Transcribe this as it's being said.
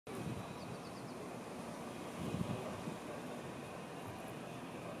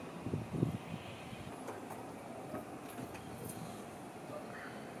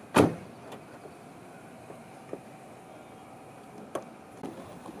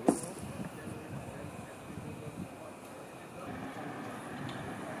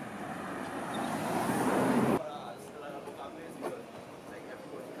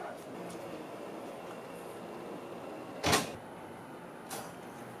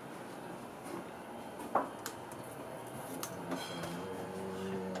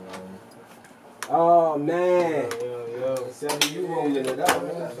Oh man. Yo. Sammy, you rolling it up,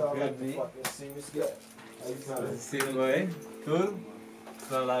 man. Good beat. Fucking serious guy. How you feeling? Same way. Cool?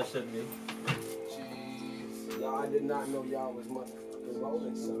 It's not last shit, me. Jeez. Y'all, I did not know y'all was motherfucking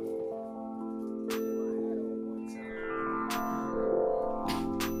rolling something.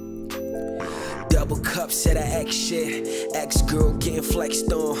 Double cups at a X shit. Ex-girl getting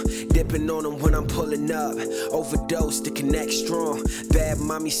flexed on. Dipping on them when I'm pulling up. Overdose to connect strong. Bad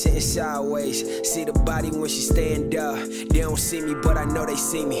mommy sitting sideways. See the body when she stand up. They don't see me, but I know they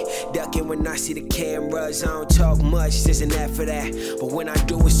see me. Ducking when I see the cameras. I don't talk much, this and that for that. But when I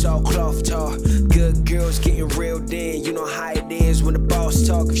do, it's all cloth talk. Good girls getting reeled in. You know how it is when the boss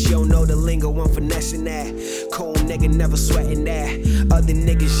talk. If she don't know the lingo, I'm finessing that. Cold nigga, never sweating that. Other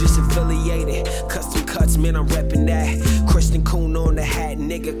niggas just affiliated. Custom cuts, man, I'm reppin' that. Kristen Coon on the hat,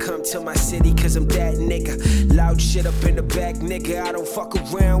 nigga. Come to my city, cause I'm that nigga. Loud shit up in the back, nigga. I don't fuck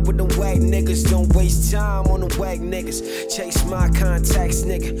around with them whack niggas. Don't waste time on the whack niggas. Chase my contacts,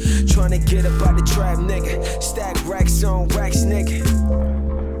 nigga. Tryna get up out the trap, nigga. Stack racks on racks, nigga.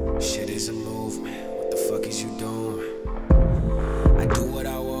 Shit is a movement. What the fuck is you doing? I do what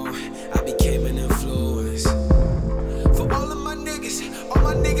I want. I became an influence. For all of my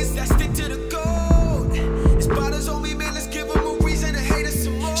niggas that stick to the gold. It's bottles on me, man, let's give them a reason to hate us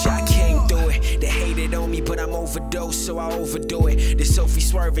some more. I can't do it, they hate it on me, but I'm overdosed, so I overdo it. This Sophie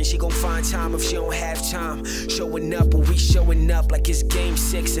swerving, she gon' find time if she don't have time. Showing up, but we showing up like it's game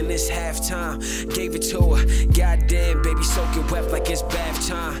 6 and it's halftime. Gave it to her, goddamn, baby, soaking wet like it's bath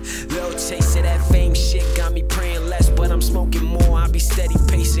time. Little taste of that fame shit got me praying less, but I'm smoking more. I be steady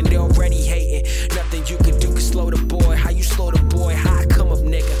pacing, they already hating. Nothing you can do can slow the boy. How you slow the boy? How I come up,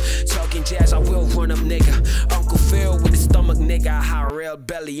 nigga? Talking jazz, I will run up, nigga. Uncle Phil with his stomach, nigga. I high rail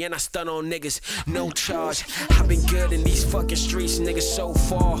belly and I stun on niggas. No charge. I've been good in these fucking streets, niggas, so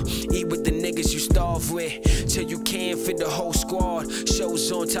far. Eat with the niggas you starve with till you can't fit the whole squad.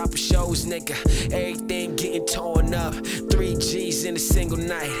 Shows on top of shows, nigga. Everything getting torn up. 3 G's in a single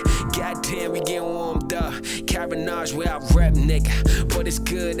night. Goddamn, we getting warmed up. Cabanage where I rep, nigga. But it's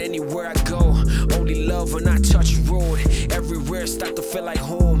good anywhere I go. Only love when I touch road. Everywhere start to feel like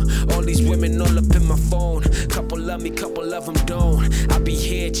home. All these women all up in my phone. Couple love me, couple of them don't. I be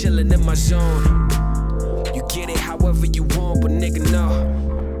here chilling in my zone. You get it however you want, but nigga,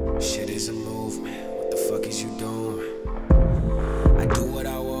 no. Shit is a movement. What the fuck is you doing? I do what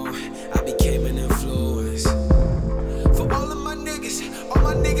I want. I became an influence. For all my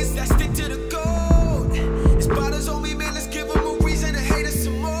niggas that stick to the